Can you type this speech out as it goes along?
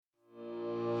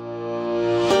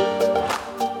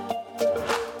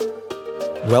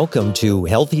Welcome to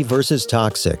Healthy versus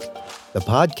Toxic, the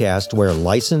podcast where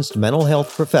licensed mental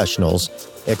health professionals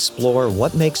explore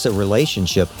what makes a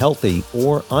relationship healthy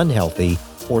or unhealthy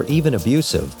or even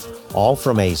abusive, all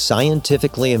from a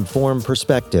scientifically informed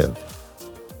perspective.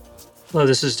 Hello,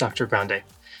 this is Dr. Grande.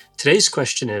 Today's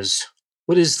question is,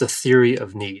 what is the theory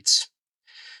of needs?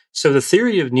 So the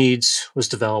theory of needs was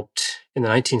developed in the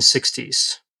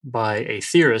 1960s by a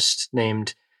theorist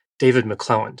named David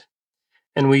McClelland.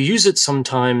 And we use it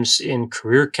sometimes in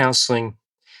career counseling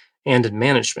and in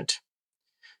management.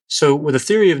 So what the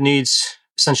theory of needs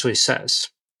essentially says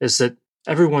is that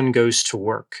everyone goes to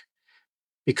work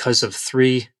because of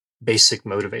three basic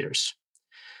motivators.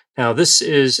 Now, this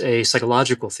is a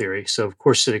psychological theory, so of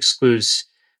course it excludes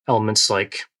elements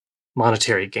like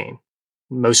monetary gain.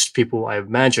 Most people, I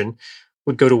imagine,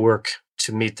 would go to work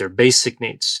to meet their basic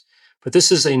needs, but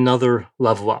this is another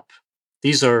level up.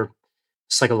 These are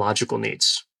psychological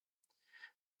needs.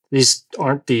 These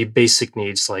aren't the basic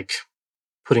needs like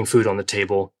putting food on the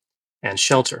table and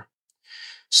shelter.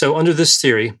 So under this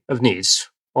theory of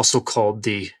needs, also called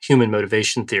the human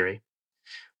motivation theory,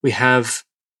 we have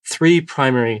three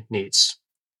primary needs: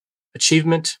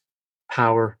 achievement,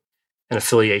 power, and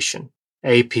affiliation,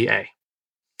 APA.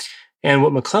 And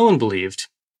what McClelland believed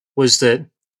was that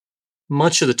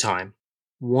much of the time,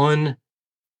 one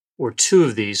or two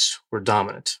of these were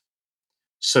dominant.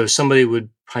 So somebody would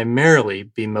primarily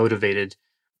be motivated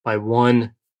by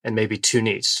one and maybe two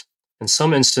needs. In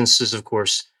some instances, of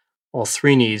course, all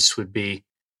three needs would be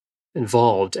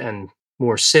involved and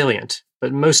more salient,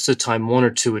 but most of the time, one or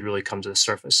two would really come to the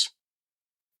surface.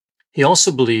 He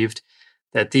also believed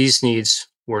that these needs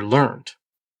were learned.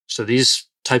 So these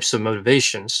types of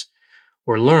motivations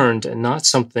were learned and not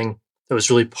something that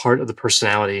was really part of the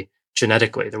personality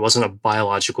genetically. There wasn't a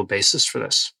biological basis for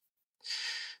this.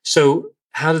 So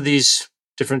how do these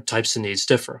different types of needs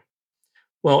differ?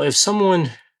 Well, if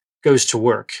someone goes to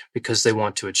work because they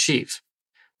want to achieve,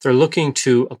 they're looking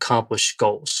to accomplish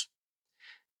goals.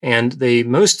 And they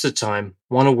most of the time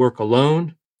want to work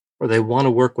alone, or they want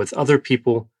to work with other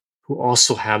people who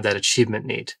also have that achievement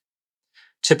need.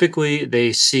 Typically,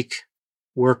 they seek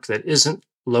work that isn't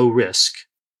low risk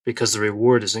because the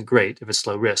reward isn't great if it's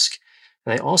low risk.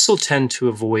 And they also tend to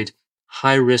avoid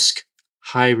high risk,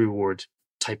 high reward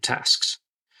type tasks.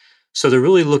 So they're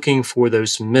really looking for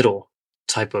those middle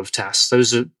type of tasks,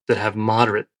 those that have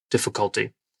moderate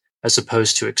difficulty as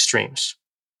opposed to extremes.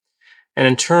 And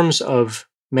in terms of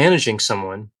managing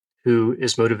someone who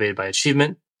is motivated by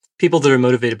achievement, people that are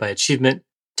motivated by achievement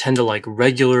tend to like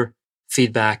regular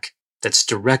feedback that's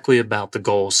directly about the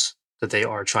goals that they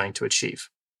are trying to achieve.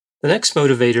 The next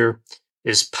motivator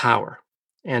is power.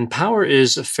 And power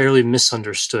is a fairly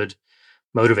misunderstood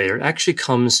motivator. It actually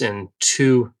comes in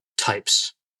two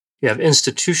types. You have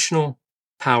institutional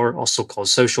power, also called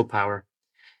social power,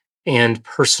 and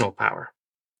personal power.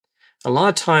 A lot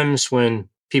of times when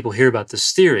people hear about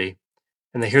this theory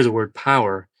and they hear the word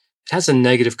power, it has a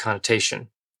negative connotation,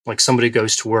 like somebody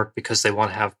goes to work because they want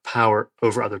to have power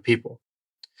over other people.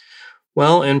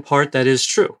 Well, in part, that is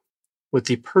true. With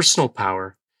the personal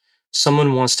power,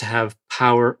 someone wants to have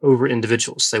power over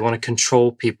individuals. They want to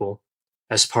control people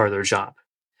as part of their job.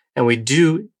 And we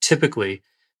do typically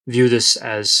view this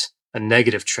as a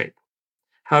negative trait.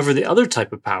 However, the other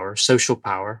type of power, social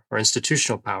power or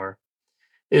institutional power,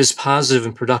 is positive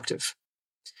and productive.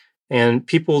 And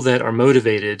people that are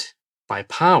motivated by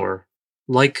power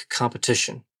like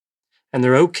competition. And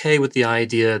they're okay with the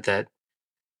idea that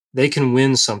they can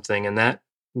win something and that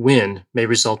win may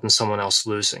result in someone else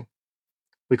losing.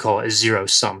 We call it a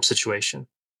zero-sum situation.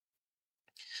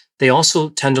 They also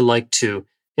tend to like to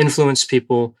influence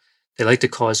people. They like to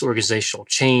cause organizational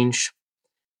change.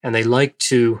 And they like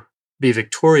to be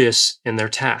victorious in their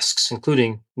tasks,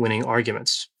 including winning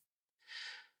arguments.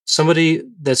 Somebody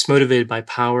that's motivated by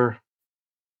power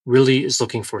really is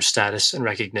looking for status and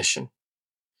recognition.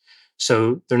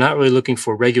 So they're not really looking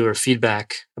for regular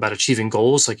feedback about achieving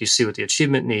goals like you see with the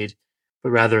achievement need,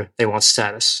 but rather they want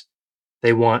status.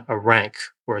 They want a rank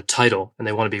or a title, and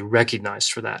they want to be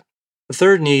recognized for that. The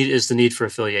third need is the need for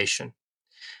affiliation.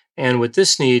 And with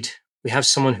this need, we have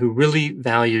someone who really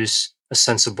values a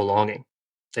sense of belonging.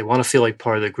 They want to feel like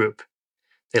part of the group.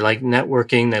 They like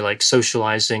networking, they like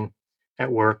socializing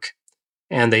at work,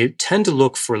 and they tend to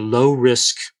look for low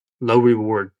risk, low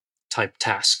reward type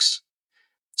tasks.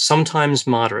 Sometimes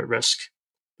moderate risk,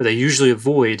 but they usually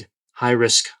avoid high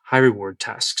risk, high reward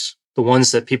tasks, the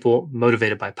ones that people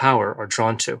motivated by power are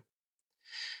drawn to.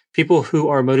 People who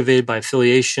are motivated by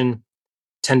affiliation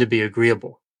tend to be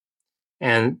agreeable,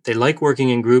 and they like working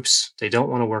in groups. They don't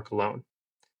want to work alone.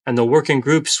 And they'll work in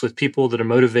groups with people that are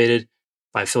motivated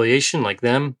by affiliation, like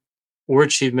them, or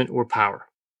achievement or power.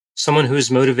 Someone who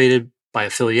is motivated by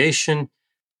affiliation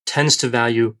tends to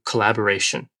value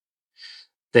collaboration.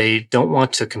 They don't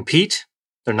want to compete.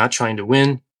 They're not trying to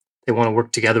win. They want to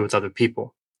work together with other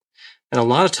people. And a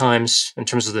lot of times, in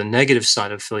terms of the negative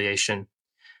side of affiliation,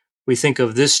 we think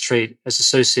of this trait as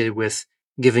associated with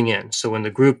giving in. So when the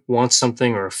group wants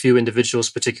something, or a few individuals,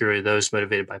 particularly those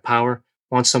motivated by power,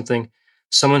 want something,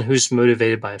 someone who's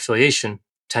motivated by affiliation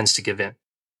tends to give in.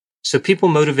 So people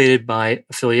motivated by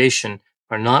affiliation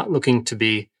are not looking to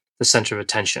be the center of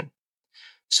attention.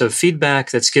 So feedback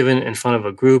that's given in front of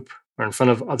a group or in front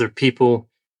of other people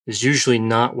is usually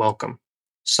not welcome.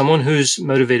 Someone who's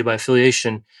motivated by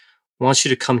affiliation wants you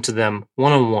to come to them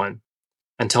one-on-one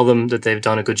and tell them that they've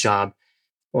done a good job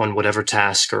on whatever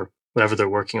task or whatever they're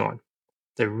working on.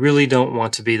 They really don't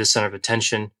want to be the center of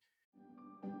attention.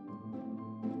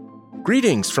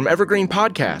 Greetings from Evergreen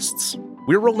Podcasts.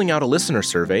 We're rolling out a listener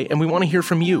survey and we want to hear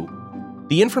from you.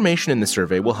 The information in the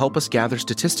survey will help us gather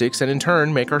statistics and in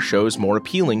turn make our shows more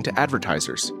appealing to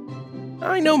advertisers.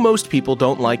 I know most people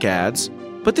don't like ads,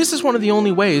 but this is one of the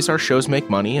only ways our shows make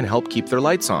money and help keep their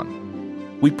lights on.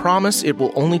 We promise it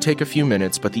will only take a few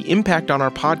minutes, but the impact on our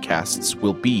podcasts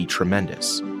will be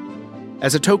tremendous.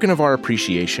 As a token of our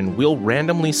appreciation, we'll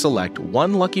randomly select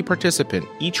one lucky participant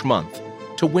each month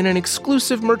to win an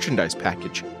exclusive merchandise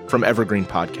package from Evergreen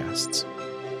Podcasts.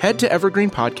 Head to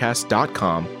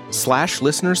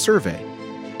evergreenpodcast.com/listener survey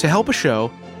to help a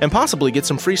show and possibly get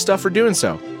some free stuff for doing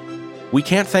so. We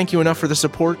can't thank you enough for the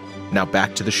support. Now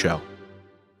back to the show.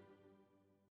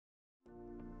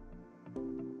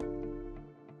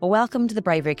 Welcome to the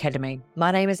Bravery Academy.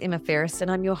 My name is Emma Ferris and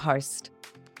I'm your host.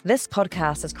 This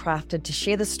podcast is crafted to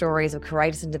share the stories of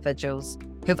courageous individuals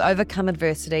who've overcome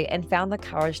adversity and found the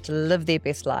courage to live their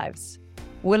best lives.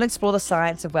 We'll explore the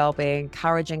science of well-being,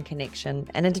 courage and connection,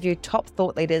 and interview top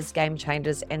thought leaders, game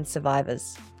changers, and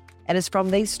survivors. It is from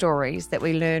these stories that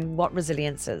we learn what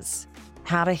resilience is,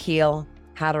 how to heal,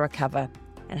 how to recover,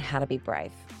 and how to be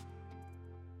brave.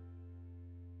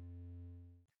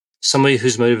 Somebody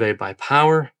who's motivated by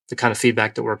power, the kind of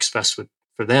feedback that works best for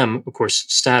them, of course,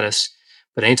 status,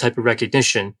 but any type of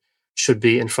recognition should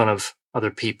be in front of other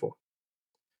people.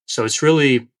 So it's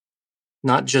really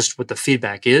not just what the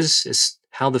feedback is, it's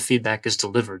how the feedback is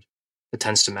delivered that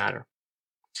tends to matter.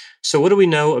 So what do we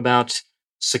know about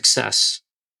success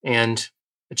and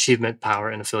achievement, power,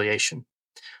 and affiliation?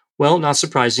 Well, not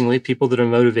surprisingly, people that are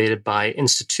motivated by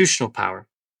institutional power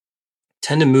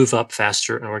tend to move up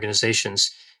faster in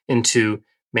organizations into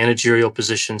managerial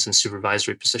positions and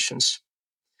supervisory positions.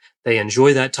 They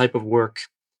enjoy that type of work,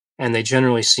 and they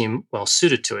generally seem well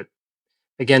suited to it.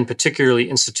 Again, particularly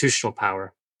institutional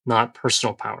power, not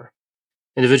personal power.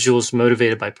 Individuals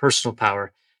motivated by personal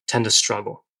power tend to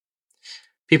struggle.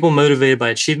 People motivated by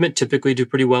achievement typically do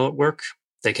pretty well at work.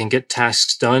 They can get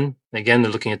tasks done. Again,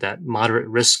 they're looking at that moderate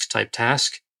risk type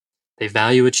task. They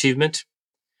value achievement,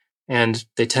 and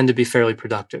they tend to be fairly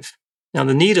productive. Now,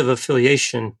 the need of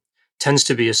affiliation tends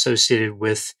to be associated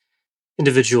with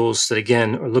individuals that,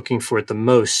 again, are looking for at the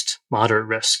most moderate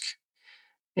risk.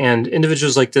 And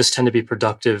individuals like this tend to be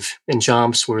productive in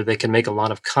jobs where they can make a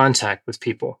lot of contact with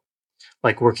people,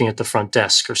 like working at the front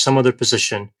desk or some other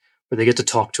position where they get to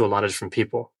talk to a lot of different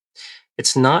people.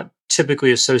 It's not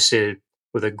typically associated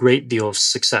with a great deal of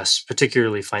success,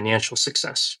 particularly financial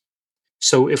success.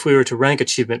 So if we were to rank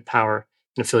achievement, power,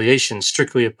 and affiliation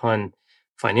strictly upon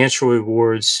financial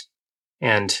rewards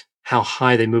and how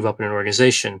high they move up in an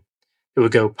organization, it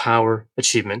would go power,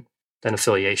 achievement, then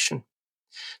affiliation.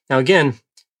 Now, again,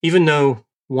 even though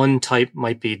one type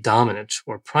might be dominant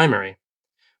or primary,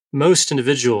 most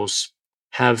individuals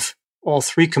have all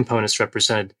three components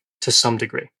represented to some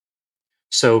degree.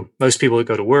 So most people that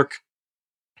go to work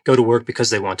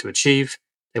because they want to achieve,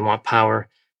 they want power,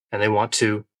 and they want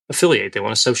to affiliate, they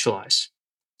want to socialize.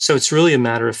 So it's really a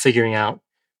matter of figuring out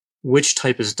which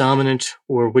type is dominant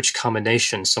or which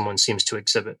combination someone seems to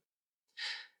exhibit.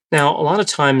 Now, a lot of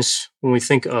times when we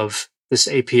think of this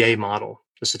APA model,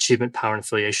 this achievement, power, and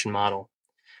affiliation model,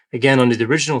 again, under the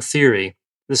original theory,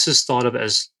 this is thought of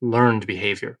as learned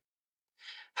behavior.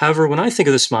 However, when I think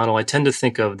of this model, I tend to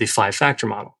think of the five-factor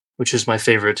model, which is my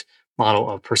favorite model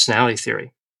of personality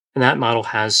theory. And that model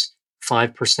has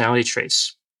 5 personality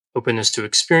traits: openness to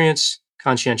experience,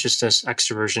 conscientiousness,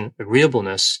 extroversion,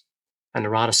 agreeableness, and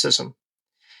neuroticism.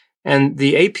 And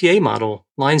the APA model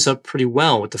lines up pretty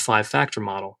well with the 5-factor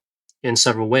model in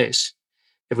several ways.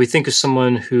 If we think of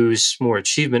someone who's more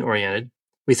achievement-oriented,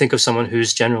 we think of someone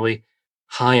who's generally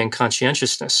high in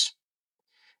conscientiousness.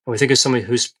 And we think of somebody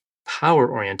who's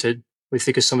power-oriented, we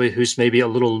think of somebody who's maybe a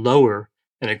little lower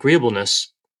in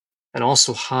agreeableness, and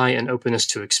also high in openness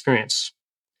to experience,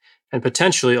 and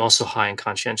potentially also high in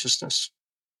conscientiousness.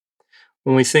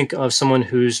 When we think of someone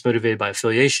who's motivated by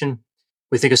affiliation,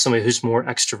 we think of somebody who's more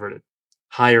extroverted,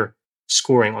 higher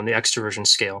scoring on the extroversion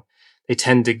scale. They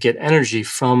tend to get energy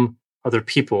from other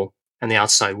people and the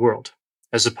outside world,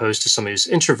 as opposed to somebody who's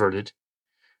introverted,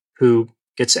 who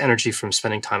gets energy from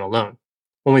spending time alone.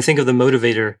 When we think of the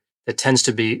motivator that tends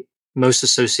to be most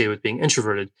associated with being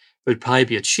introverted, it would probably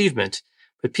be achievement,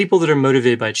 but people that are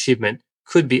motivated by achievement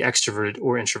could be extroverted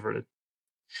or introverted.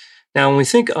 Now, when we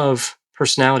think of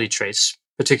personality traits,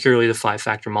 particularly the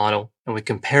 5-factor model, and we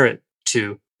compare it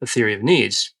to the theory of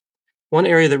needs, one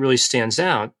area that really stands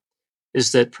out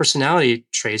is that personality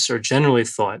traits are generally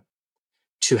thought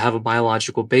to have a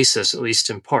biological basis, at least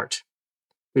in part.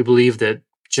 We believe that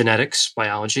genetics,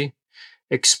 biology,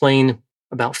 explain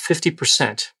about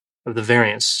 50% of the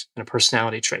variance in a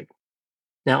personality trait.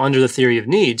 Now, under the theory of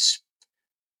needs,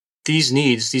 these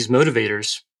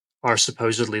motivators, are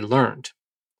supposedly learned.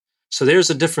 So there's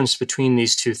a difference between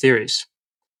these two theories.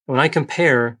 When I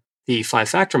compare the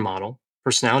 5-factor model,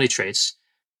 personality traits,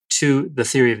 to the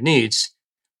theory of needs,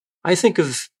 I think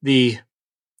of the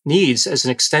needs as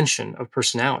an extension of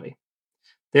personality.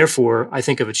 Therefore, I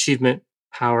think of achievement,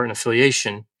 power, and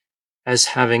affiliation as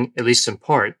having, at least in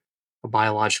part, a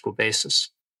biological basis.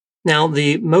 Now,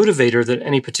 the motivator that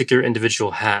any particular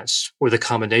individual has, or the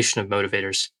combination of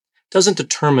motivators, doesn't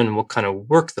determine what kind of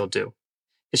work they'll do.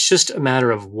 It's just a matter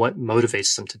of what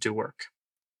motivates them to do work.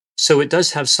 So it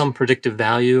does have some predictive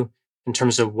value in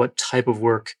terms of what type of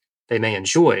work they may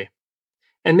enjoy,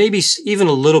 and maybe even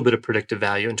a little bit of predictive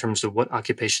value in terms of what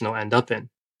occupation they'll end up in,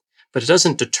 but it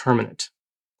doesn't determine it.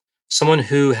 Someone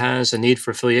who has a need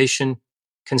for affiliation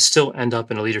can still end up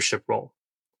in a leadership role,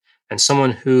 and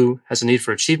someone who has a need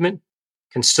for achievement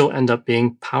can still end up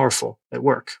being powerful at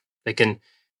work. They can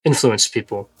influence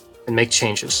people and make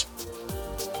changes.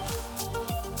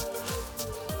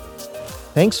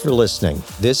 Thanks for listening.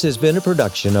 This has been a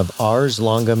production of Ars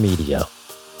Longa Media.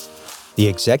 The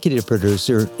executive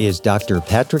producer is Dr.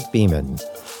 Patrick Beeman.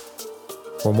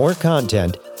 For more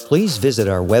content, please visit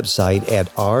our website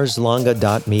at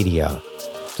arslonga.media.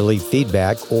 To leave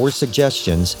feedback or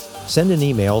suggestions, send an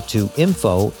email to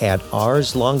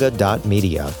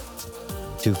info@arslonga.media.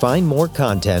 To find more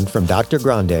content from Dr.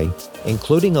 Grande,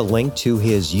 including a link to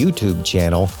his YouTube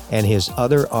channel and his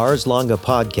other Ars Longa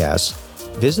podcasts,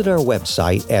 visit our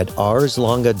website at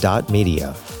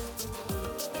arslonga.media.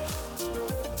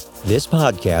 This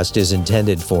podcast is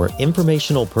intended for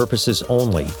informational purposes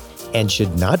only and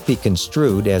should not be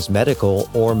construed as medical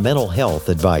or mental health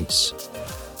advice.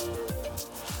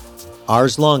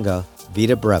 Ars Longa,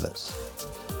 Vita Brevis.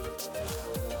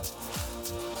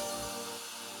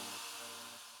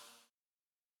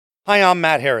 Hi, I'm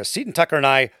Matt Harris. Seton Tucker and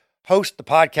I host the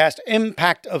podcast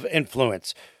Impact of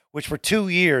Influence, which for 2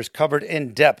 years covered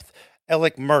in depth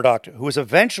Alec Murdaugh, who was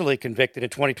eventually convicted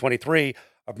in 2023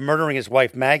 of murdering his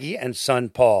wife Maggie and son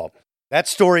Paul. That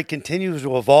story continues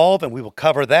to evolve, and we will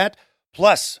cover that.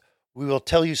 Plus, we will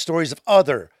tell you stories of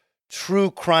other true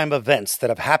crime events that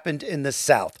have happened in the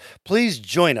South. Please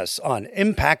join us on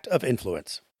Impact of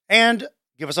Influence. And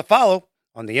give us a follow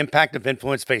on the Impact of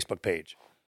Influence Facebook page.